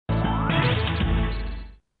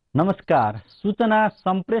नमस्कार। सूचना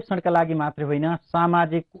सम्प्रेषणका लागि मात्रै होइन,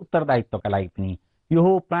 सामाजिक उत्तरदायित्वका लागि पनि। यो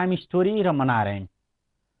हो प्राइम स्टोरी र मनारायण।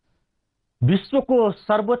 विश्वको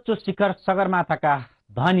सर्वोच्च शिखर सगरमाथाका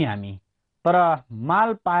धनी हामी, तर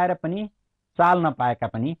माल पाएर पनि चाल नपाएका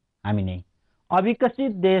पनि हामी नै।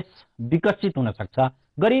 अविकसित देश विकसित हुन सक्छ,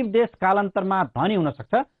 गरिब देश कालान्तरमा धनी हुन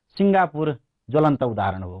सक्छ। सिङ्गापुर ज्वलन्त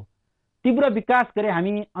उदाहरण हो। तीव्र विकास गरे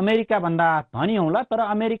हामी अमेरिका भन्दा धनी हौला, तर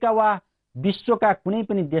अमेरिका वा विश्वका कुनै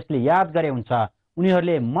पनि देशले याद गरे हुन्छ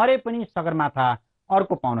उनीहरूले मरे पनि सगरमाथा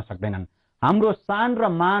अर्को पाउन सक्दैनन्। हाम्रो शान र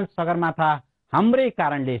मान सगरमाथा हाम्रै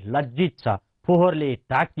कारणले लज्जित छ, फोहोरले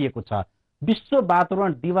ढाकिएको छ। विश्व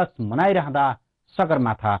वातावरण दिवस मनाइरहँदा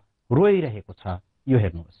सगरमाथा रोइरहेको छ। यो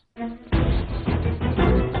हेर्नुहोस्।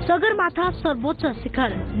 सगरमाथा सर्वोच्च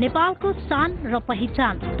शिखर नेपालको शान र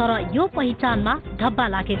पहिचान, तर यो पहिचानमा धब्बा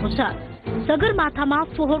लागेको छ। सगरमाथामा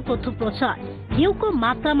फोहोरको थुप्रो छ, हिउँको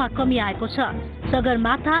मात्रामा कमी आएको छ,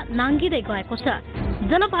 सगरमाथा नाङ्गिँदै गएको छ।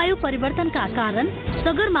 जलवायु परिवर्तनका कारण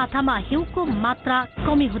सगरमाथामा हिउँको मात्रा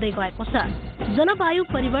कमी हुँदै गएको छ। जलवायु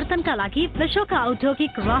परिवर्तनका लागि विश्वका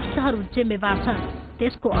औद्योगिक राष्ट्रहरू जिम्मेवार छन्।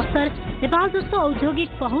 त्यसको असर नेपाल जस्तो औद्योगिक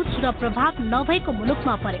पहुँच र प्रभाव नभएको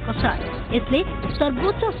मुलुकमा परेको छ। यसले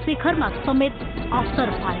सर्वोच्च शिखरमा समेत असर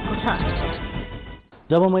पारेको छ।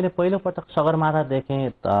 जब मैले पहिलो पटक सगरमाथा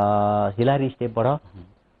देखेँ हिलारी स्टेपबाट,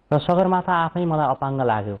 र सगरमाथा आफै मलाई अपाङ्ग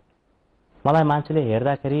लाग्यो। मलाई मान्छेले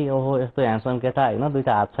हेर्दाखेरि ओहो यस्तो ह्यान्डसम केटा होइन,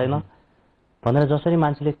 दुईटा हात छैन भनेर जसरी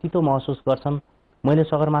मान्छेले तितो महसुस गर्छन्, मैले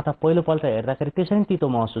सगरमाथा पहिलोपल्ट हेर्दाखेरि त्यसरी तितो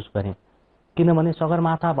महसुस गरेँ। किनभने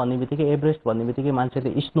सगरमाथा भन्ने बित्तिकै, एभरेस्ट भन्ने बित्तिकै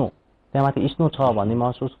मान्छेले स्नो, त्यहाँमाथि स्नो छ भन्ने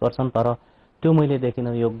महसुस गर्छन्, तर त्यो मैले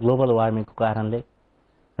देखिनँ यो ग्लोबल वार्मिङको कारणले।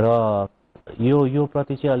 र यो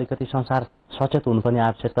प्रति चाहिँ अलिकति संसार सचेत हुनुपर्ने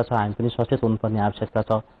आवश्यकता छ, हामी पनि सचेत हुनुपर्ने आवश्यकता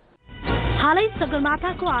छ। हालै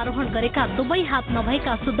सगरमाथाको आरोहण गरेका दुवै हात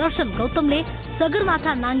नभएका सुदर्शन गौतमले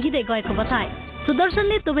सगरमाथा नाङ्गिँदै गएको बताए।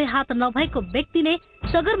 सुदर्शनले दुवै हात नभएको व्यक्तिले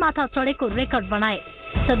सगरमाथा चढेको रेकर्ड बनाए।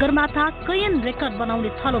 सगरमाथा कैयन रेकर्ड बनाउने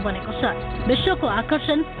थलो बनेको छ। विश्वको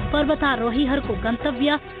आकर्षण, पर्वतारोहीहरूको गन्तव्य,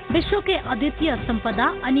 विश्वकै अद्वितीय सम्पदा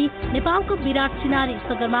अनि नेपालको विराट चिनारी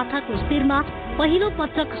सगरमाथाको शिरमा पहिलो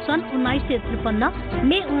पटक सन् 1953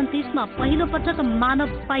 मे 29 मा पहिलो पटक मानव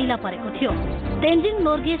पाइला परेको थियो। तेन्जिङ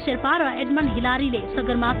नोर्गे शेर्पा र एडमन्ड हिलारीले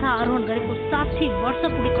सगरमाथा आरोहण गरेको 60 वर्ष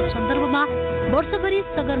पुगेको सन्दर्भमा वर्षभरि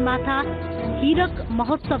सगरमाथा हिरक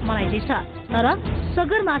महोत्सव मनाइँदैछ। तर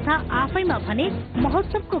सगरमाथा आफैमा भने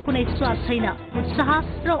महोत्सवको कुनै स्वाद छैन, उत्साह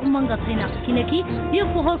र उमङ्ग छैन, किनकि यो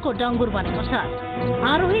फोहोरको डङ्गुर बनेको छ।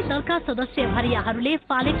 आरोही दलका सदस्य भरियाहरूले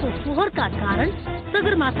फालेको फोहोरका कारण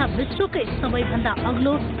सगरमाथा विश्वकै सबैभन्दा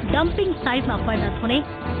अग्लो डम्पिङ साइटमा परिणत हुने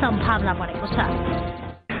सम्भावना बढेको छ।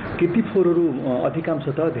 ती फोहोरहरू अधिकांश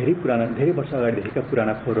त धेरै वर्ष अगाडिदेखिका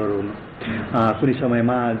पुराना फोहोरहरू हुन्। कुनै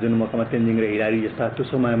समयमा जुन मौकामा तेन्जिङ र हिलारी जस्ता त्यो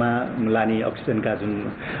समयमा लाने अक्सिजनका जुन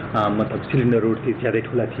मतलब सिलिन्डरहरू थिए ज्यादै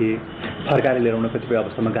ठुला थिए, फर्काएर ल्याउन कतिपय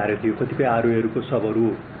अवस्थामा गाह्रो थियो। कतिपय आरोहीहरूको शवहरू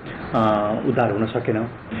उद्धार हुन सकेन,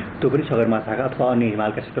 त्यो पनि सगरमाथाका अथवा अन्य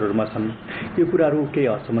हिमालका क्षेत्रहरूमा छन्। यो कुराहरू केही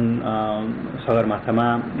हदसम्म सगरमाथामा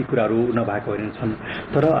यी कुराहरू नभएको होइन छन्,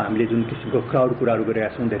 तर हामीले जुन किसिमको क्राउड कुराहरू गरेका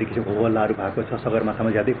छौँ, धेरै किसिमको होहल्लाहरू भएको छ, सगरमाथामा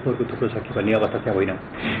ज्यादै फोहोरको थुप्रो छ कि भन्ने अवस्था चाहिँ होइन।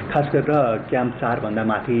 खास गरेर क्याम्प 4 भन्दा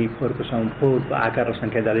माथि फोहोरको आकार र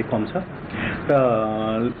सङ्ख्या ज्यादै कम छ।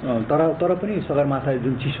 र तर पनि सगरमाथा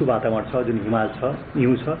जुन चिसो वातावरण छ, जुन हिमाल छ,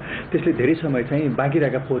 हिउँ छ, त्यसले धेरै समय चाहिँ बाँकी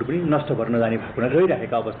रहेका फोहोर पनि नष्ट भएर नजाने भएको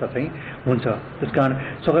रहिरहेको अवस्था चाहिँ हुन्छ। त्यसकारण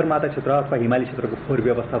सगरमाथा क्षेत्र अथवा हिमाली क्षेत्रको फोहोर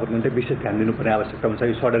व्यवस्थापनको निम्ति विशेष ध्यान दिनुपर्ने आवश्यकता हुन्छ।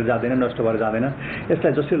 यो सडेर जाँदैन, नष्ट भएर जाँदैन।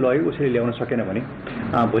 यसलाई जसले लग्यो उसैले ल्याउन सकेन भने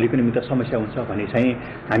भोलिको निमित्त समस्या हुन्छ भन्ने चाहिँ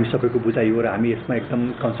हामी सबैको बुझाइ हो र हामी यसमा एकदम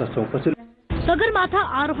कन्सियस छौँ। सगरमाथा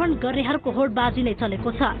आरोहण गर्नेहरूको होडबाजी नै चलेको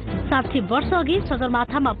छ। 60 वर्ष अघि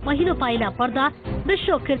सगरमाथामा पहिलो पाइला पर्दा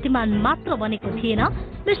विश्व कीर्तिमान मात्र बनेको थिएन,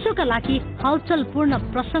 विश्वका लागि हलचलपूर्ण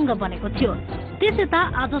प्रसङ्ग बनेको थियो। त्यस यता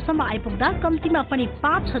आजसम्म आइपुग्दा कम्तीमा पनि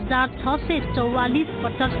 5644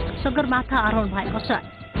 पटक सगरमाथा आरोहण भएको छ।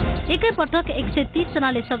 एकैपटक 130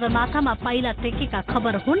 जनाले सगरमाथामा पाइला टेकेका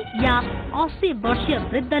खबर हुन् या 80 वर्षीय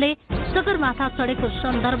वृद्धले सगरमाथा चढेको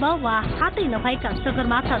सन्दर्भ वा हातै नभएका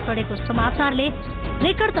सगरमाथा चढेको समाचारले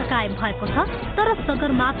रेकर्ड त कायम भएको छ, तर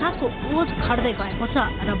सगरमाथाको ओज घट्दै गएको छ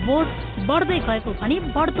र बोझ बढ्दै गएको पनि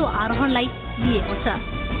बढ्दो आरोहणलाई लिएको छ।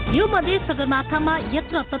 यो मध्ये सगरमाथामा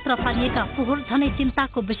यत्र तत्र फालिएका फोहोर झनै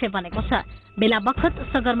चिन्ताको विषय बनेको छ। बेला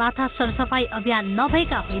बखत सगरमाथा सरसफाई अभियान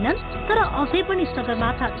नभएका होइनन्, तर अझै पनि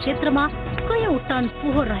सगरमाथा क्षेत्रमा कयौं टन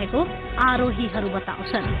फोहोर रहेको आरोहीहरू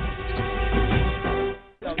बताउँछन्।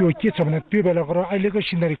 त्यो के छ भने त्यो बेलाको र अहिलेको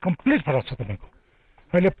सिनरी कम्प्लिट फरक छ। तपाईँको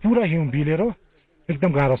अहिले पुरा हिउँ बिलेर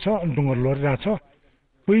एकदम गाह्रो छ, डुङ्गर लडिरहेको छ।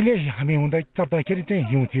 पहिले हामी हुँदा चढ्दाखेरि चाहिँ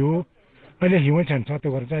हिउँ थियो, अहिले हिउँ छैन छ, त्यो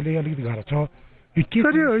भएर चाहिँ अहिले अलिकति गाह्रो छ।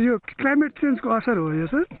 सर यो क्लाइमेट चेन्जको असर हो यो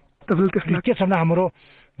सर, तपाईँले त्यसलाई के छ भने हाम्रो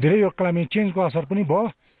धेरै यो क्लाइमेट चेन्जको असर पनि भयो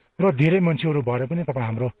र धेरै मान्छेहरू भएर पनि तपाईँ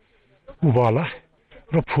हाम्रो उ भयो होला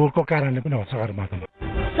र फोहोरको कारणले पनि हो सगरमाथामा।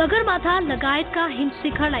 सगरमाथा लगायतका हिम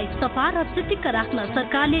शिखरलाई सफा र चिटिक्क राख्न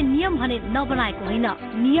सरकारले नियम भने नबनाएको होइन,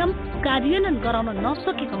 नियम कार्यान्वयन गराउन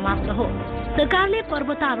नसकेको मात्र हो। सरकारले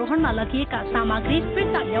पर्वतारोहणमा लगिएका सामग्री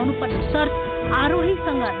फिर्ता ल्याउनु पर्ने शर्त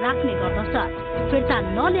आरोहीसँग राख्ने गर्दछ। फिर्ता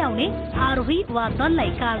नल्याउने आरोही वा दललाई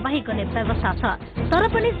कारबाही गर्ने व्यवस्था छ। तर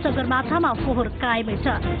पनि सगरमाथामा फोहोर कायमै छ।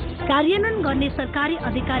 कार्यान्वयन गर्ने सरकारी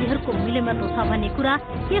अधिकारीहरूको मिलेमतो छ भन्ने कुरा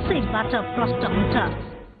यसैबाट प्रष्ट हुन्छ।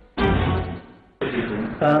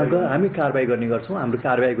 हामी कारबाही गर्ने गर्छौँ। हाम्रो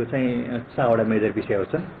कारबाहीको चाहिँ 4वटा मेजर विषयहरू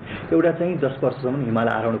छन्। एउटा चाहिँ 10 वर्षसम्म हिमाल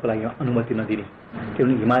आरोहणको लागि अनुमति नदिने,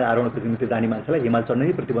 किनभने हिमाल आरोहणको निम्ति जाने मान्छेलाई हिमाल चढ्न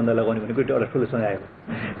नै प्रतिबन्ध लगाउने भनेको एउटा ठुलो सजाय हो।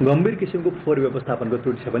 गम्भीर किसिमको फोहोर व्यवस्थापनको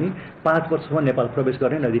त्रुटि छ भने 5 वर्षसम्म नेपाल प्रवेश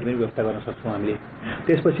गर्ने नदिने पनि व्यवस्था गर्न सक्छौँ हामीले।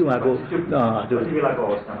 त्यसपछि उहाँको हजुर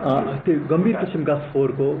त्यो गम्भीर किसिमका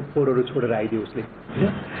फोहोरहरू छोडेर आइदियो उसले,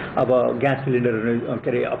 अब ग्यास सिलिन्डरहरू के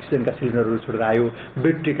अरे अक्सिजनका सिलिन्डरहरू छोडेर आयो,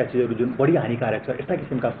 ब्याट्रीका चिजहरू जुन बढी हानिकारक छ यस्ता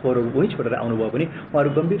किसिमका फोहोरहरू वहीँ छोडेर आउनुभयो भने उहाँहरू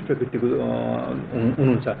गम्भीर प्रकृतिको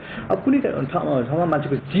हुनुहुन्छ। अब कुनै ठाउँमा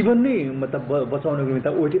मान्छेको जीवन नै मतलब बचाउनको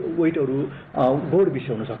निम्ति वेटहरू गौर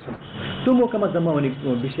विषय हुन सक्छन्। त्यो मौकामा जम्मा हुने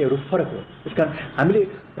विषयहरू फरक हो। त्यसकारण हामीले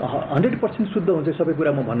 100% शुद्ध हुन्छ सबै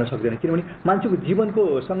कुरा म भन्न सक्दैन, किनभने मान्छेको जीवनको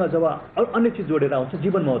सँग जब अन्य चिज जोडेर आउँछ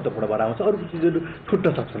जीवन महत्त्वपूर्ण भएर आउँछ, अरू चिजहरू छुट्न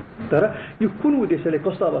सक्छन्। तर यो कुन उद्देश्यले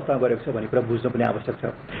कस्तो अवस्थामा गरेको छ भन्ने कुरा बुझ्न पनि आवश्यक छ।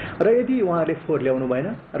 र यदि उहाँहरूले फोहोर ल्याउनु भएन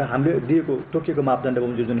र हामीले दिएको तोकेको मापदण्ड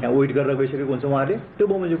बमोजिम जुन यहाँ वेट गरेर गइसकेको हुन्छ उहाँहरूले, त्यो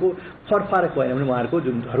बमोजिमको फरक भएन भने उहाँहरूको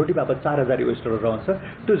जुन धरोटी बापत 4000 US डलर रहन्छ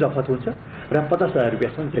त्यो जफत हुन्छ र 50,000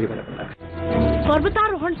 रुपियाँसम्म जरिवाना पनि लाग्छ।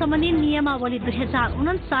 पर्वतारोहण सम्बन्धी नियमावली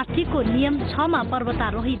 2059 को नियम 6 मा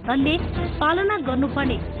पर्वतारोही दलले पालना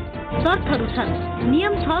गर्नुपर्ने शर्तहरू छन्।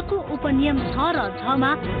 नियम 6 को उपनियम 6 र 6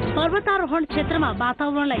 मा पर्वतारोहण क्षेत्रमा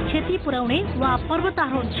वातावरणलाई क्षति पुर्याउने वा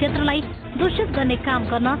पर्वतारोहण क्षेत्रलाई दूषित गर्ने काम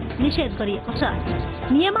गर्न निषेध गरिएको छ।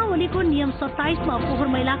 नियमावलीको नियम 27 मा फोहोर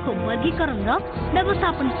मैलाको वर्गीकरण र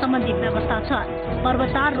व्यवस्थापन सम्बन्धी व्यवस्था छ।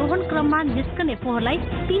 पर्वतारोहण क्रममा निस्कने फोहोरलाई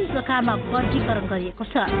 3 प्रकारमा वर्गीकरण गरिएको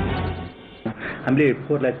छ। हामीले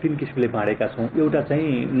फोहोरलाई 3 किसिमले बाँडेका छौँ। एउटा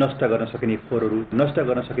चाहिँ नष्ट गर्न सकिने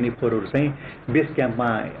फोहोरहरू चाहिँ बेस क्याम्पमा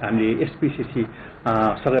हामीले एसपीसीसी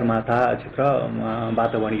सगरमाथा क्षेत्र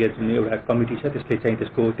वातावरणीय जुन एउटा कमिटी छ त्यसले चाहिँ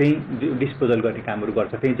त्यसको त्यही डिस्पोजल गर्ने कामहरू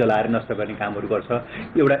गर्छ, त्यही जलाएर नष्ट गर्ने कामहरू गर्छ।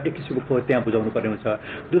 एउटा एक किसिमको फोहोर त्यहाँ बुझाउनु पर्ने हुन्छ।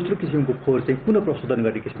 दोस्रो किसिमको फोहोर चाहिँ पुनः प्रशोधन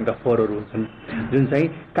गर्ने किसिमका फोहोरहरू हुन्छन् जुन चाहिँ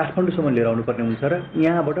काठमाडौँसम्म लिएर आउनु पर्ने हुन्छ र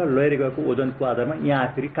यहाँबाट लएर गएको ओजनको आधारमा यहाँ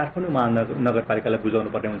आखिरी काठमाडौँ महानगरपालिकालाई बुझाउनु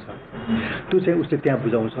पर्ने हुन्छ। त्यो चाहिँ उसले त्यहाँ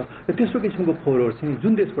बुझाउँछ र तेस्रो किसिमको फोहोरहरू चाहिँ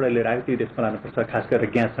जुन देशबाट लिएर आयो त्यो देशमा लानुपर्छ। खास गरेर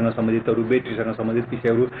ग्याससँग सम्बन्धितहरू, ब्याट्रीसँग सम्बन्धित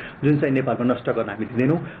विषयहरू जुन चाहिँ नेपालमा नष्ट गर्न हामी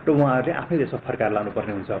दिँदैनौँ र उहाँहरूले आफ्नै देशमा फर्काएर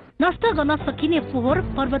लानुपर्ने हुन्छ। नष्ट गर्न सकिने फोहोर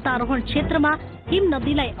पर्वतारोहण क्षेत्रमा हिम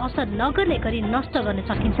नदीलाई असर नगर्ने गरी नष्ट गर्न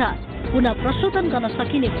सकिन्छ। पुनः प्रशोधन गर्न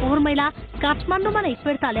सकिने फोहोर मैला काठमाडौँमा नै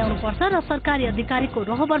फिर्ता ल्याउनुपर्छ र सरकारी अधिकारीको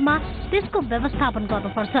रोहबरमा त्यसको व्यवस्थापन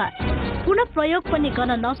गर्नुपर्छ। पुनः प्रयोग पनि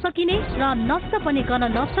गर्न नसकिने र नष्ट पनि गर्न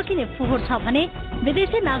नसकिने फोहोर छ भने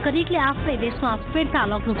विदेशी नागरिकले आफ्नै देशमा फिर्ता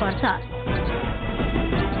लग्नुपर्छ।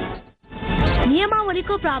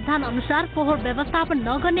 नियमावलीको प्रावधान अनुसार फोहोर व्यवस्थापन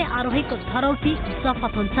नगर्ने आरोहीको धरौटी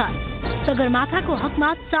जफत हुन्छ। सगरमाथाको हकमा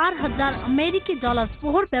 4000 अमेरिकी डलर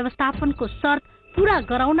फोहोर व्यवस्थापनको शर्त पूरा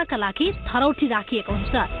गराउनका लागि धरौटी राखिएको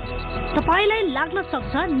हुन्छ। तपाईलाई लाग्न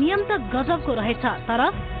सक्छ नियम त गजबको रहेछ, तर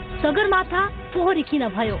सगरमाथा फोहोरी किन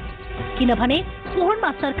भयो? किनभने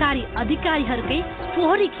फोहोरमा सरकारी अधिकारीहरूकै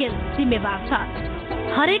फोहोरी खेल जिम्मेवार छ।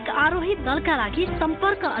 हरेक आरोही दलका लागि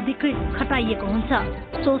सम्पर्क अधिकृत खटाइएको हुन्छ।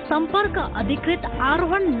 सो सम्पर्क अधिकृत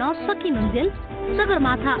आरोहण नसकिनुन्जेल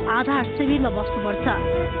सगरमाथा आधार शिविरमा बस्नुपर्छ।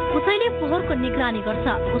 उसैले फोहोरको निगरानी गर्छ।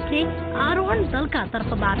 उसले आरोहण दलका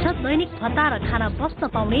तर्फबाट दैनिक भत्ता र खाना बस्न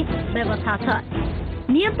पाउने व्यवस्था छ।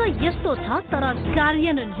 नियम त यस्तो छ तर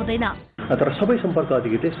कार्यान्वयन हुँदैन। तर सबै सम्पर्क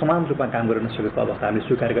अधिकृतले समान रूपमा काम गर्न नसकेको अवस्था हामीले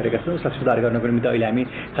स्वीकार गरेका छौँ। यसलाई सुधार गर्नको निम्ति अहिले हामी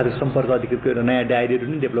खास सम्पर्क अधिकृतको एउटा नयाँ डायरीहरू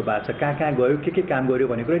पनि डेभलप भएको छ। कहाँ कहाँ गयो, के काम गर्यो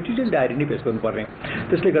भन्ने कुरा डिटेल डायरी नै पेश गर्नुपर्ने।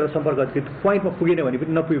 त्यसले गर्दा सम्पर्क अधिकृत पोइन्टमा पुगेन भने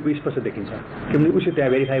पनि नपुगेको स्पष्ट देखिन्छ, किनभने उसले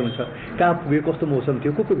त्यहाँ भेरिफाई हुन्छ कहाँ पुग्यो, कस्तो मौसम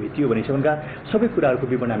थियो, को भेटियो भन्ने सम्बन्धका सबै कुराहरूको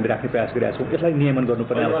विवरण हामीले राख्ने प्रयास गरेका छौँ। यसलाई नियमन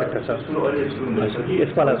गर्नुपर्ने आवश्यकता छ।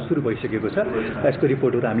 यसपाला सुरु भइसकेको छ। यसको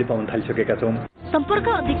रिपोर्टहरू हामीले पाउन थालिसकेका छौँ। सम्पर्क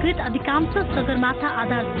अधिकृत अधिकांश सगरमाथा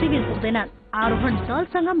आधार शिविर पुग्दैनन्। आरोहण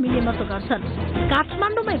दलसँग मिलेमतो गर्छन्।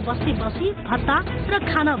 काठमाडौँमै बसी भत्ता र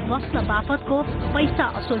खाना बस्न बापतको पैसा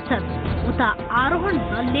असुल्छन्। उता आरोहण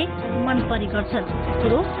दलले मन परी गर्छन्।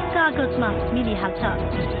 कुरो कागजमा मिलिहाल्छ।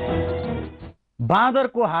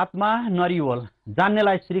 बाँदरको हातमा नरिवल,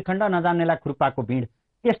 जान्नेलाई श्रीखण्ड नजान्नेलाई खुर्पाको भिड,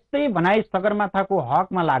 यस्तै भनाइ सगरमाथाको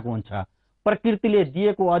हकमा लागू हुन्छ। प्रकृतिले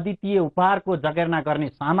दिएको अद्वितीय उपहारको जगेर्ना गर्ने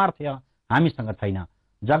सामर्थ्य हामीसँग छैन।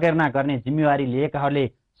 जगेर्ना गर्ने जिम्मेवारी लिएकाहरूले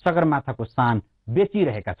सगरमाथाको शान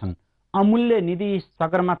बेचिरहेका छन्। अमूल्य निधि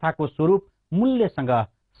सगरमाथाको स्वरूप मूल्यसँग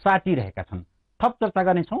साटिरहेका छन्। थप चर्चा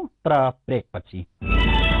गर्नेछौँ तर ब्रेकपछि।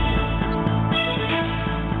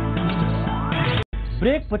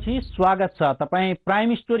 ब्रेकपछि स्वागत छ। तपाईँ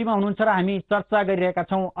प्राइम स्टोरीमा हुनुहुन्छ र हामी चर्चा गरिरहेका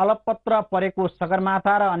छौँ अलपत्र परेको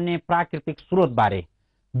सगरमाथा र अन्य प्राकृतिक स्रोतबारे।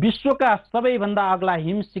 विश्वका सबैभन्दा अग्ला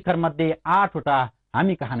हिम शिखर मध्ये 8वटा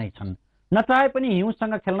हामी कहाँ नै छन्। नचाहे पनि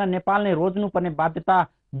हिउँसँग खेल्न नेपालले रोज्नुपर्ने बाध्यता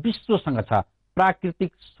विश्वसँग छ।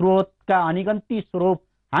 प्राकृतिक स्रोतका अनिगन्ती स्रोत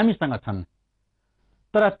हामीसँग छन्,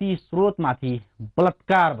 तर ती स्रोतमाथि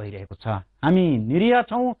बलात्कार भइरहेको छ। हामी निरीह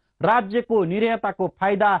छौँ। राज्यको निरीहताको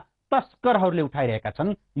फाइदा तस्करहरूले उठाइरहेका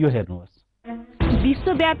छन्। यो हेर्नुहोस्।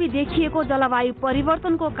 विश्वव्यापी देखिएको जलवायु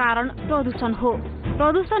परिवर्तनको कारण प्रदूषण हो।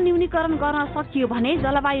 प्रदूषण न्यूनीकरण गर्न सकियो भने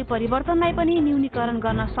जलवायु परिवर्तनलाई पनि न्यूनीकरण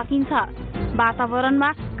गर्न सकिन्छ।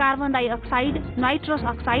 वातावरणमा carbon dioxide, nitrous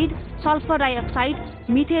oxide, sulphur dioxide,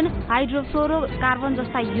 methane, हाइड्रोफ्लोरो carbon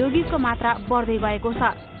जस्ता यौगिकको मात्रा बढ्दै गएको छ।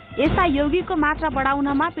 यस्ता यौगिकको मात्रा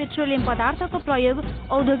बढाउनमा पेट्रोलियम पदार्थको प्रयोग,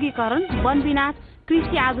 औद्योगिकरण, वन विनाश,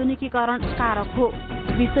 कृषि आधुनिकीकरण कारक हो।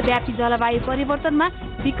 विश्वव्यापी जलवायु परिवर्तनमा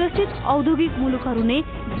विकसित औद्योगिक मुलुकहरू नै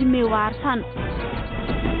जिम्मेवार छन्।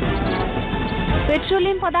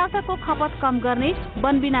 पेट्रोलियम पदार्थको खपत कम गर्ने,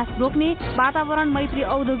 वन विनाश रोक्ने, वातावरण मैत्री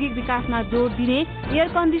औद्योगिक विकासमा जोड दिने, एयर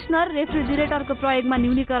कन्डिसनर, रेफ्रिजरेटरको प्रयोगमा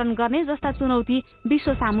न्यूनीकरण गर्ने जस्ता चुनौती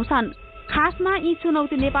विश्व सामु छन्। खासमा यी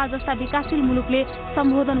चुनौती नेपाल जस्ता विकासशील मुलुकले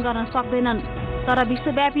सम्बोधन गर्न सक्दैनन्। तर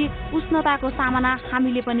विश्वव्यापी उष्णताको सामना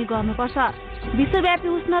हामीले पनि गर्नुपर्छ। विश्वव्यापी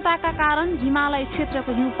उष्णताका कारण हिमालय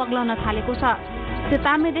क्षेत्रको हिउँ पग्लन थालेको छ।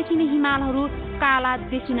 चेतावनी देखिने हिमालहरू काला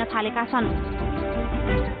देखिन थालेका छन्।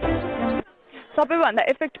 सबैभन्दा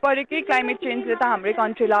इफेक्ट परेकै क्लाइमेट चेन्जले त हाम्रै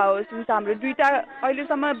कन्ट्रीलाई हो। सिन्स हाम्रो दुईटा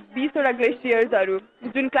अहिलेसम्म 20वटा ग्लेसियर्सहरू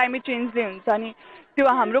जुन क्लाइमेट चेन्जले हुन्छ नि, त्यो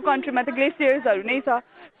हाम्रो कन्ट्रीमा त ग्लेसियर्सहरू नै छ।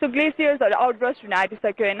 सो ग्लेसियर्सहरू आउटब्रस्ट हुन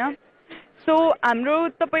आँटिसक्यो होइन। सो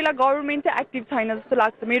हाम्रो त पहिला गभर्मेन्ट चाहिँ एक्टिभ छैन जस्तो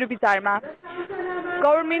लाग्छ मेरो विचारमा।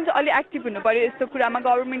 गभर्मेन्ट अलि एक्टिभ हुनु पर्यो यस्तो कुरामा।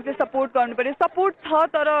 गभर्मेन्टले सपोर्ट गर्नु पर्यो। सपोर्ट छ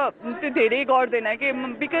तर त्यो धेरै गर्दैन कि,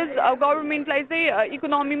 बिकज गभर्मेन्टलाई चाहिँ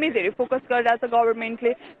इकोनोमीमै धेरै फोकस गरिरहेछ।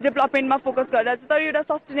 गभर्मेन्टले डेभलपमेन्टमा फोकस गरिरहेछ, तर एउटा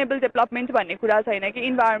सस्टेनेबल डेभलपमेन्ट भन्ने कुरा छैन कि।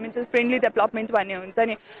 इन्भाइरोमेन्टल फ्रेन्डली डेभलपमेन्ट भन्ने हुन्छ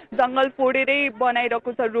नि, जङ्गल फोडेरै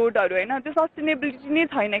बनाइरहेको छ रोडहरू होइन, त्यो सस्टेनेबिलिटी नै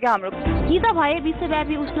छैन क्या हाम्रो। यी त भए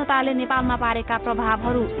विश्वव्यापी उष्णताले नेपालमा पारेका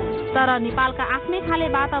प्रभावहरू। तर नेपालका आफ्नै खाले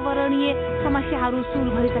वातावरणीय समस्याहरू सुरु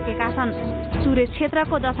भइसकेका छन्। सूर्य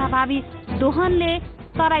क्षेत्रको जथाभावी दोहनले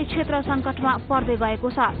तराई क्षेत्र सङ्कटमा पर्दै गएको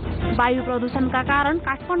छ। वायु प्रदूषणका कारण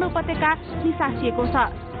काठमाडौँ उपत्यका निसासिएको छ।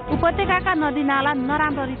 उपत्यकाका नदीनाला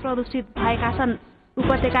नराम्ररी प्रदूषित भएका छन्।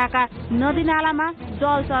 उपत्यकाका नदीनालामा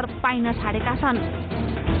जलचर पाइन छाडेका छन्।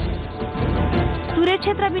 सूर्य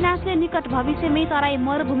क्षेत्र विनाशले निकट भविष्यमै तराई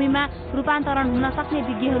मरुभूमिमा रूपान्तरण हुन सक्ने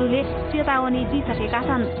विज्ञहरूले चेतावनी दिइसकेका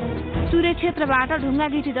छन्। सूर्य क्षेत्रबाट ढुङ्गा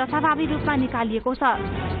गिटी जथाभावी रूपमा निकालिएको छ।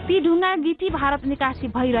 ती ढुङ्गा गिटी भारत निकासी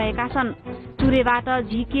भइरहेका छन्। सूर्यबाट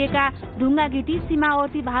झिकिएका ढुङ्गा गिटी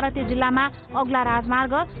सीमावर्ती भारतीय जिल्लामा अग्ला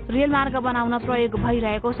राजमार्ग, रेलमार्ग बनाउन प्रयोग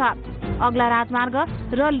भइरहेको छ। अग्ला राजमार्ग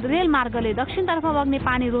र रेलमार्गले दक्षिणतर्फ बग्ने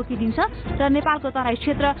पानी रोकिदिन्छ र नेपालको तराई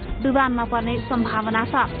क्षेत्र डुबानमा पर्ने सम्भावना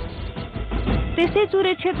छ। त्यसै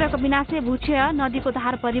सूर्य क्षेत्रको विनाशले भूक्षय, नदीको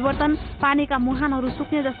धार परिवर्तन, पानीका मुहानहरू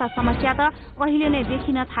सुक्ने जस्ता समस्या त अहिले नै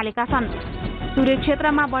देखिन थालेका छन्। सूर्य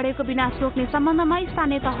क्षेत्रमा बढेको विनाश रोक्ने सम्बन्धमा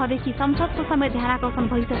स्थानीय तहदेखि संसदको समेत ध्यानाकर्षण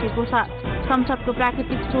भइसकेको छ। संसदको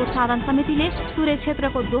प्राकृतिक स्रोत साधन समितिले सूर्य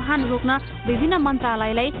क्षेत्रको दोहान रोक्न विभिन्न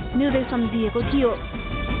मन्त्रालयलाई निर्देशन दिएको थियो।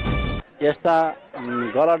 यस्ता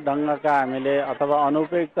गलत ढङ्गका हामीले अथवा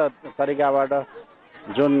अनुपयुक्त तरिकाबाट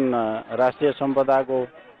जुन राष्ट्रिय सम्पदाको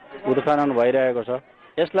उत्खनन भइरहेको छ,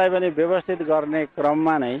 यसलाई पनि व्यवस्थित गर्ने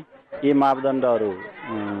क्रममा नै यी मापदण्डहरू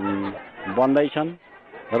बन्दैछन्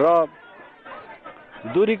र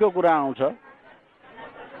दूरीको कुरा आउँछ।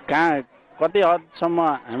 कति हदसम्म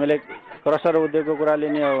हामीले क्रसर उद्योगको कुरा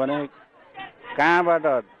लिने हो भने कहाँबाट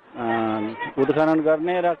उत्खनन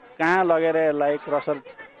गर्ने र कहाँ लगेर यसलाई क्रसर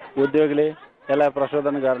उद्योगले यसलाई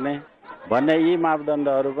प्रशोधन गर्ने भन्ने यी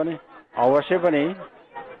मापदण्डहरू पनि अवश्य पनि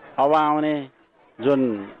अब आउने जुन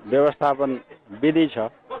व्यवस्थापन विधि छ,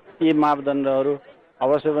 यी मापदण्डहरू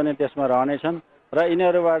अवश्य पनि त्यसमा रहनेछन् र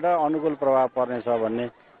यिनीहरूबाट अनुकूल प्रभाव पर्नेछ भन्ने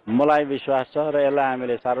मलाई विश्वास छ र यसलाई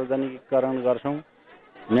हामीले सार्वजनिकीकरण गर्छौँ।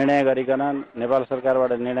 निर्णय गरिकन नेपाल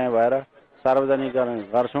सरकारबाट निर्णय भएर सार्वजनिकीकरण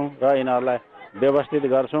गर्छौँ र यिनीहरूलाई व्यवस्थित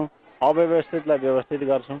गर्छौँ। अव्यवस्थितलाई व्यवस्थित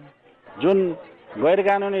गर्छौँ। जुन गैर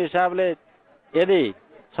कानुनी हिसाबले यदि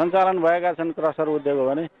सञ्चालन भएका छन् क्रसर उद्योग हो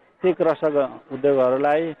भने ती क्रसर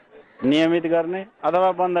उद्योगहरूलाई नियमित गर्ने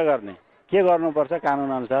अथवा बन्द गर्ने के गर्नुपर्छ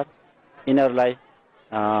कानुन अनुसार यिनीहरूलाई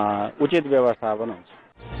उचित व्यवस्थापन हुन्छ।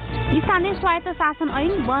 स्थानीय स्वायत्त शासन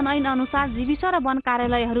ऐन वन ऐन अनुसार जीविस र वन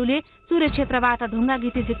कार्यालयहरूले सूर्य क्षेत्रबाट ढुङ्गा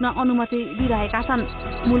गिटी झिक्न अनुमति दिइरहेका छन्।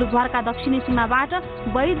 मुलुकभरका दक्षिणी सीमाबाट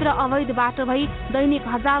वैध र अवैध बाटो भई दैनिक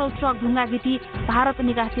हजारौं ट्रक ढुङ्गा गिटी भारत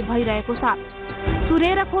निकासी भइरहेको छ।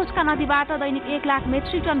 सूर्य र खोजका नदीबाट दैनिक 1 लाख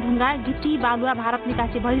मेट्रिक टन ढुङ्गा गिटी बालुवा भारत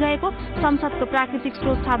निकासी भइरहेको संसदको प्राकृतिक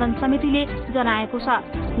स्रोत साधन समितिले जनाएको छ।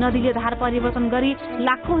 नदीले धार परिवर्तन गरी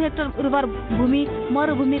लाखौं हेक्टर उर्वर भूमि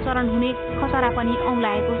मरुभूमिकरण हुने खतरा पनि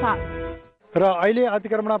औँलाएको छ। र अहिले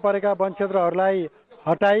अतिक्रमणमा परेका वन क्षेत्रहरूलाई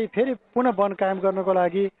हटाई फेरि पुनः वन कायम गर्नको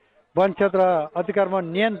लागि वन क्षेत्र अतिक्रमण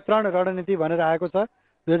नियन्त्रण रणनीति भनेर आएको छ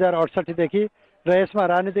 2068 देखि र यसमा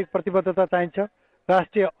राजनीतिक प्रतिबद्धता चाहिन्छ,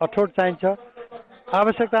 राष्ट्रिय अठोट चाहिन्छ,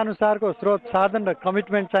 आवश्यकता अनुसारको स्रोत साधन र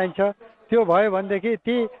कमिटमेन्ट चाहिन्छ। त्यो भयो भनेदेखि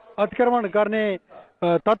ती अतिक्रमण गर्ने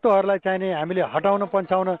तत्त्वहरूलाई चाहिने हामीले हटाउन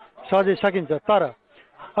पन्छाउन सहजै सकिन्छ। तर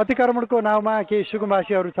अतिक्रमणको नाउँमा केही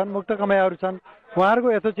सुकुम्बासीहरू छन्, मुक्त कमाईहरू छन्,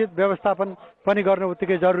 उहाँहरूको यथोचित व्यवस्थापन पनि गर्नु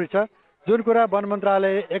उत्तिकै जरुरी छ, जुन कुरा वन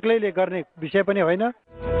मन्त्रालय एक्लैले गर्ने विषय पनि होइन।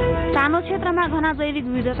 सानो क्षेत्रमा घना जैविक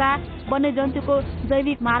विविधता, वन्यजन्तुको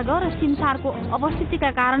जैविक मार्ग र सिमसारको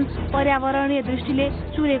अवस्थितिका कारण पर्यावरणीय दृष्टिले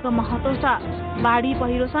चुरेको महत्त्व छ। बाढी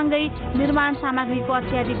पहिरोसँगै निर्माण सामग्रीको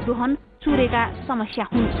अत्याधिक दोहन चुरेका समस्या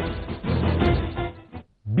हुन्।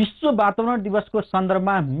 विश्व वातावरण दिवसको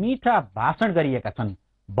सन्दर्भमा मीठा भाषण गरिएका छन्,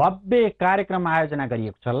 भव्य कार्यक्रम आयोजना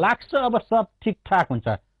गरिएको छ। लाग्छ अब सब ठिकठाक हुन्छ,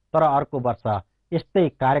 तर अर्को वर्ष यस्तै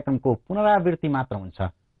कार्यक्रमको पुनरावृत्ति मात्र हुन्छ।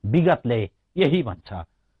 विगतले यही भन्छ।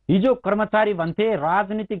 हिजो कर्मचारी भन्थे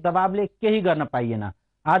राजनीतिक दबावले केही गर्न पाइएन,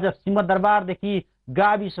 आज सिंहदरबारदेखि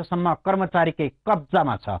गाविससम्म कर्मचारीकै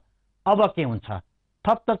कब्जामा छ। अब के हुन्छ?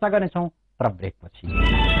 थप चर्चा गर्नेछौँ तर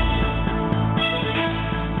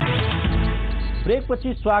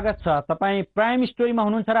ब्रेकपछि स्वागत छ। तपाईँ प्राइम स्टोरीमा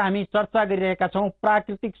हुनुहुन्छ र हामी चर्चा गरिरहेका छौँ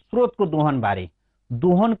प्राकृतिक स्रोतको दोहनबारे।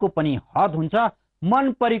 दोहनको पनि हद हुन्छ,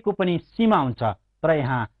 मन परीको पनि सीमा हुन्छ, तर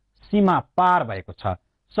यहाँ सीमा पार भएको छ।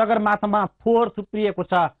 सगरमाथामा फोहोर थुप्रिएको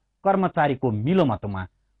छ कर्मचारीको मिलोमतोमा।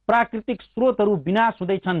 प्राकृतिक स्रोतहरू विनाश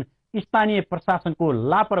हुँदैछन् स्थानीय प्रशासनको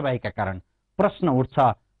लापरवाहीका कारण। प्रश्न उठ्छ,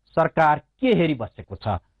 सरकार के हेरी बसेको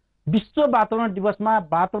छ? विश्व वातावरण दिवसमा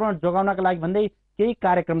वातावरण जोगाउनका लागि भन्दै केही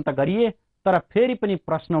कार्यक्रम त गरिए, तर फेरि पनि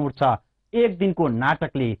प्रश्न उठ्छ, एक दिनको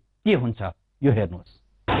नाटकले के हुन्छ? यो हेर्नुहोस्।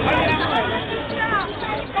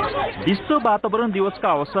 विश्व वातावरण दिवसका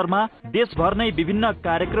अवसरमा देशभर नै विभिन्न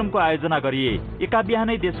कार्यक्रमको आयोजना गरिए। एका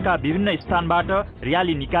बिहानै देशका विभिन्न स्थानबाट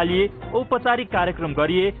र्याली निकालिए, औपचारिक कार्यक्रम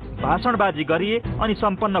गरिए, भाषणबाजी गरिए अनि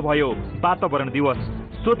सम्पन्न भयो वातावरण दिवस।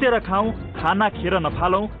 सोचेर खाऊ, खाना खेर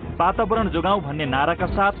नफालौं, वातावरण जोगाऊ भन्ने नाराका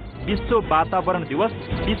साथ विश्व वातावरण दिवस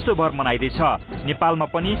विश्वभर मनाइदैछ। नेपालमा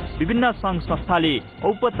पनि विभिन्न संघ संस्थाले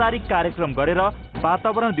औपचारिक कार्यक्रम गरेर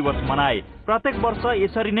वातावरण दिवस मनाए। प्रत्येक वर्ष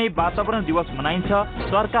यसरी नै वातावरण दिवस मनाइन्छ,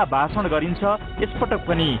 चर्का भाषण गरिन्छ। यसपटक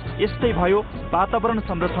पनि यस्तै भयो। वातावरण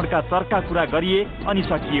संरक्षणका चर्का कुरा गरिए अनि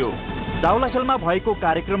सकियो। दाउलाखेलमा भएको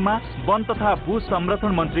कार्यक्रममा वन तथा भू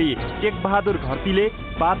संरक्षण मन्त्री टेकबहादुर घरतीले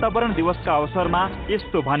वातावरण दिवसका अवसरमा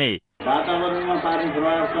यस्तो भने। वातावरणमा पार्ने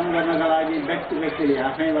प्रभाव कम गर्नका लागि व्यक्ति व्यक्तिले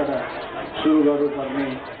आफैबाट सुरु गर्नुपर्ने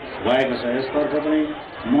भएको छ। यसतर्फ पनि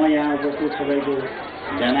म यहाँ उपस्थित सबैको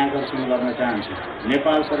ध्यान आकर्षण गर्न चाहन्छु।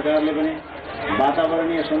 नेपाल सरकारले पनि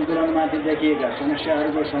वातावरणीय सन्तुलनमाथि देखिएका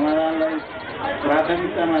समस्याहरूको समाधानलाई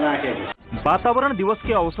प्राथमिकतामा राखेको। वातावरण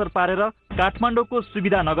दिवसकै अवसर पारेर काठमाडौँको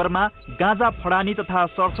सुविधा नगरमा गाँजा फडानी तथा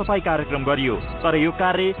सरसफाई कार्यक्रम गरियो। तर यो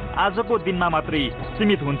कार्य आजको दिनमा मात्रै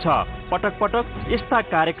सीमित हुन्छ। पटक पटक यस्ता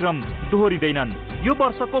कार्यक्रम दोहोरिँदैनन्। यो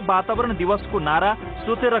वर्षको वातावरण दिवसको नारा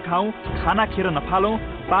सोचेर खाऊ, खाना खेर नफालौं,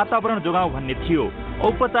 वातावरण जोगाऊ भन्ने थियो।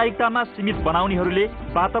 औपचारिकतामा सीमित बनाउनेहरूले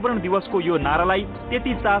वातावरण दिवसको यो नारालाई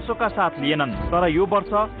त्यति चासोका साथ लिएनन्। तर यो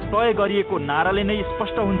वर्ष तय गरिएको नाराले नै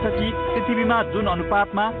स्पष्ट हुन्छ कि पृथ्वीमा जुन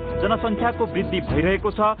अनुपातमा जनसङ्ख्याको वृद्धि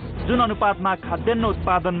भइरहेको छ, जुन अनुपातमा खाद्यान्न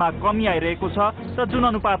उत्पादनमा कमी आइरहेको छ र जुन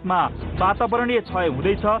अनुपातमा वातावरणीय क्षय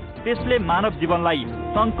हुँदैछ, त्यसले मानव जीवनलाई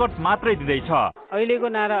सङ्कट मात्रै दिँदैछ। अहिलेको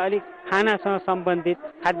नारा अलिक खानासँग सम्बन्धित,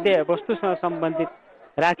 खाद्य वस्तुसँग सम्बन्धित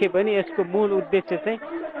राखे पनि यसको मूल उद्देश्य चाहिँ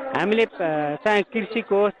हामीले चाहे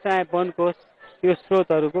कृषिको होस् चाहे वनको होस् यो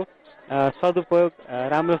स्रोतहरूको सदुपयोग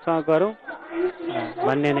राम्रोसँग गरौँ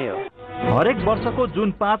भन्ने नै हो। हरेक वर्षको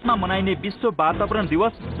जुन 5 मा मनाइने विश्व वातावरण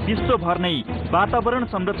दिवस विश्वभर नै वातावरण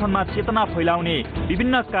संरक्षणमा चेतना फैलाउने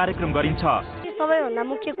विभिन्न कार्यक्रम गरिन्छ। सबैभन्दा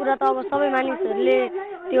मुख्य कुरा त अब सबै मानिसहरूले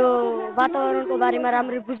त्यो वातावरणको बारेमा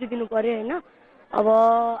राम्ररी बुझिदिनु पर्यो हैन। अब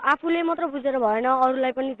आफूले मात्र बुझेर भएन,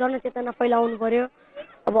 अरूलाई पनि जनचेतना फैलाउनु पर्यो।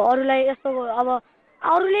 अब अरूलाई यस्तो अब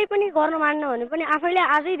अरूले पनि गर्न मान्न भने पनि आफैले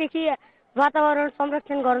आजैदेखि वातावरण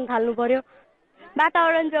संरक्षण गर्न थाल्नु पर्यो।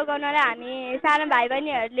 वातावरण जोगाउनलाई हामी सानो भाइ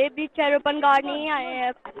बहिनीहरूले वृक्षारोपण गर्ने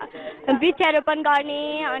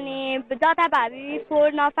अनि जथाभावी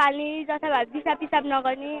फोहोर नफाल्ने, जथाभावी दिसा पिसाब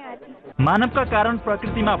नगर्ने आदि। मानवका कारण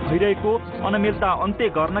प्रकृतिमा भइरहेको अनमिलता अन्त्य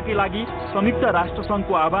गर्नकै लागि संयुक्त राष्ट्र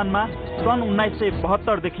सङ्घको आह्वानमा सन्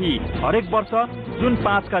 1972 देखि हरेक वर्ष जुन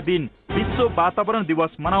 5 का दिन विश्व वातावरण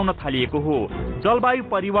दिवस मनाउन थालिएको हो। जलवायु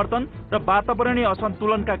परिवर्तन र वातावरणीय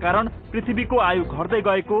असन्तुलनका कारण पृथ्वीको आयु घट्दै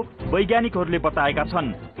गएको वैज्ञानिकहरूले बताएका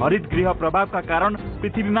छन्। हरित गृह प्रभावका कारण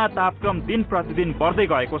पृथ्वीमा तापक्रम दिन प्रतिदिन बढ्दै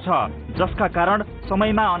गएको छ, जसका कारण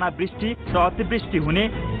समयमा अनावृष्टि र अतिवृष्टि हुने,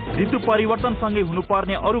 ऋतु परिवर्तनसँगै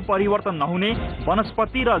हुनुपर्ने अरू परिवर्तन नहुने,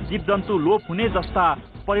 वनस्पति र जीवजन्तु लोप हुने जस्ता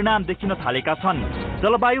परिणाम देखिन थालेका छन्।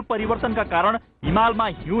 जलवायु परिवर्तनका कारण हिमालमा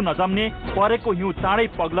हिउँ नजम्ने, परेको हिउँ चाँडै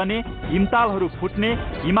पग्लने, हिमतालहरू फुट्ने,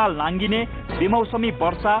 हिमाल नाङ्गिने, बेमौसमी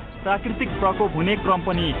वर्षा, प्राकृतिक प्रकोप हुने क्रम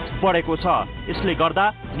पनि बढेको छ। यसले गर्दा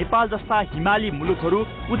नेपाल जस्ता हिमाली मुलुकहरू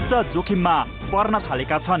उच्च जोखिममा पर्न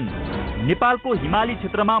थालेका छन्। नेपालको हिमाली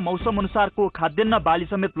क्षेत्रमा मौसम अनुसारको खाद्यान्न बाली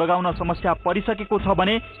समेत लगाउन समस्या परिसकेको छ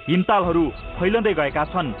भने हिमतालहरू फैलिँदै गएका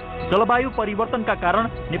छन्। जलवायु परिवर्तनका कारण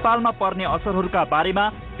नेपालमा पर्ने असरहरूका बारेमा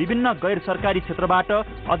विभिन्न गैर सरकारी क्षेत्रबाट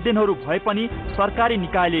अध्ययनहरू भए पनि सरकारी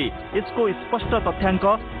निकायले यसको स्पष्ट तथ्याङ्क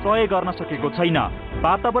तय गर्न सकेको छैन।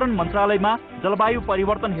 वातावरण मन्त्रालयमा जलवायु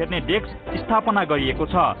परिवर्तन हेर्ने डेस्क स्थापना गरिएको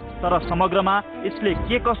छ, तर समग्रमा यसले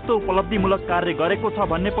के कस्तो उपलब्धिमूलक कार्य गरेको छ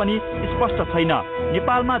भन्ने पनि स्पष्ट छैन।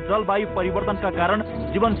 नेपालमा जलवायु परिवर्तनका कारण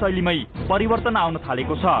जीवनशैलीमै परिवर्तन आउन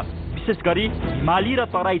थालेको छ। विशेष गरी हिमाली र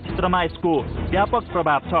तराई क्षेत्रमा यसको व्यापक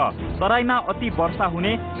प्रभाव छ। तराईमा अति वर्षा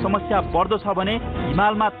हुने समस्या बढ्दो छ भने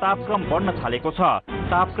हिमालमा तापक्रम बढ्न थालेको छ।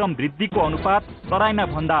 तापक्रम वृद्धिको अनुपात तराईमा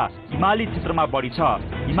भन्दा हिमाली क्षेत्रमा बढी छ।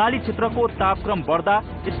 हिमाली क्षेत्रको तापक्रम बढ्दा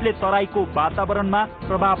यसले तराईको वातावरणमा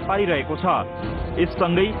प्रभाव पारिरहेको छ।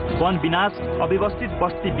 यससँगै वन विनाश, अव्यवस्थित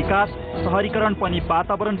बस्ती विकास, शहरीकरण पनि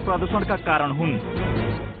वातावरण प्रदूषणका कारण हुन्।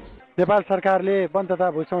 नेपाल सरकारले वन तथा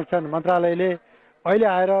भू संरक्षण मन्त्रालयले अहिले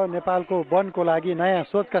आएर नेपालको वनको लागि नयाँ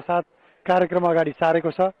सोचका साथ कार्यक्रम अगाडि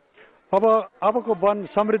सारेको छ। अबको वन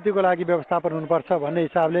समृद्धिको लागि व्यवस्थापन हुनुपर्छ भन्ने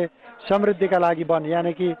हिसाबले समृद्धिका लागि वन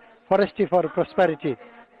यानि कि फरेस्ट्री फर प्रोस्पेरिटी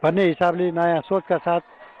भन्ने हिसाबले नयाँ सोचका साथ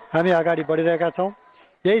हामी अगाडि बढिरहेका छौँ।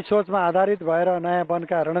 यही सोचमा आधारित भएर नयाँ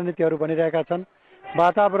वनका रणनीतिहरू बनिरहेका छन्।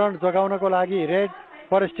 वातावरण जोगाउनको लागि रेड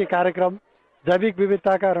फरेस्ट्री कार्यक्रम, जैविक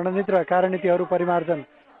विविधताका रणनीति र कार्यनीतिहरू परिमार्जन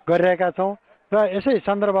गरिरहेका छौँ र यसै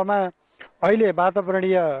सन्दर्भमा अहिले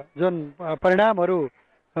वातावरणीय जुन परिणामहरू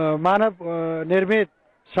मानव निर्मित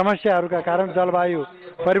समस्याहरूका कारण जलवायु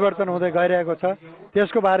परिवर्तन हुँदै गइरहेको छ,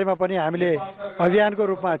 त्यसको बारेमा पनि हामीले अभियानको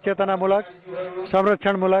रूपमा चेतनामूलक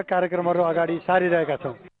संरक्षणमूलक कार्यक्रमहरू अगाडि सारिरहेका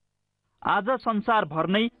छौँ। आज संसारभर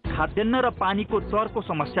नै खाद्यान्न र पानीको चर्को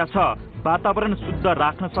समस्या छ। वातावरण शुद्ध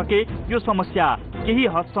राख्न सके यो समस्या केही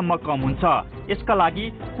हदसम्म कम हुन्छ। यसका लागि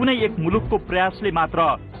कुनै एक मुलुकको प्रयासले मात्र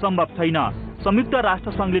सम्भव छैन। संयुक्त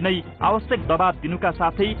राष्ट्र सङ्घले नै आवश्यक दबाब दिनुका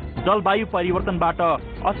साथै जलवायु परिवर्तनबाट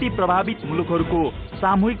अति प्रभावित मुलुकहरूको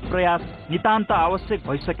सामूहिक प्रयास नितान्त आवश्यक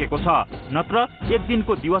भइसकेको छ। नत्र एक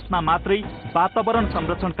दिनको दिवसमा मात्रै वातावरण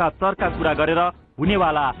संरक्षणका चर्का कुरा गरेर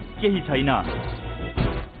हुनेवाला केही छैन।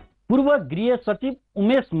 पूर्व गृह सचिव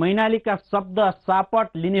उमेश मैनालीका शब्द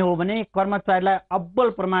सापट लिने हो भने कर्मचारीलाई अब्बल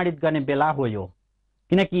प्रमाणित गर्ने बेला हो यो,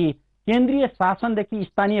 किनकि केन्द्रीय शासनदेखि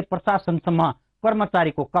स्थानीय प्रशासनसम्म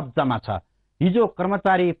कर्मचारीको कब्जामा छ। हिजो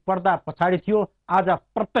कर्मचारी पर्दा पछाडि थियो, आज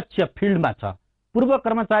प्रत्यक्ष फिल्डमा छ। पूर्व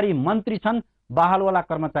कर्मचारी मन्त्री छन्, बहालवाला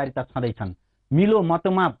कर्मचारी त छँदैछन्। मिलो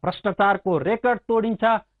मतोमा भ्रष्टाचारको रेकर्ड तोडिन्छ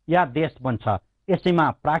या देश बन्छ। यसैमा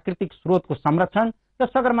प्राकृतिक स्रोतको संरक्षण र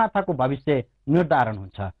सगरमाथाको भविष्य निर्धारण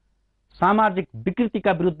हुन्छ। सामाजिक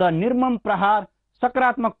विकृतिका विरुद्ध निर्मम प्रहार,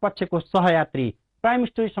 सकारात्मक पक्षको सहयात्री, प्राइम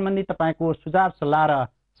स्टोरी सम्बन्धी तपाईँको सुझाव सल्लाह र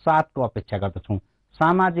साथको अपेक्षा गर्दछौँ।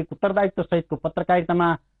 सामाजिक उत्तरदायित्व सहितको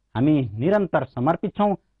पत्रकारितामा हामी निरन्तर समर्पित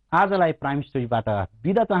छौँ। आजलाई प्राइम स्टोरीबाट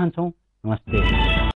बिदा चाहन्छौँ। नमस्ते।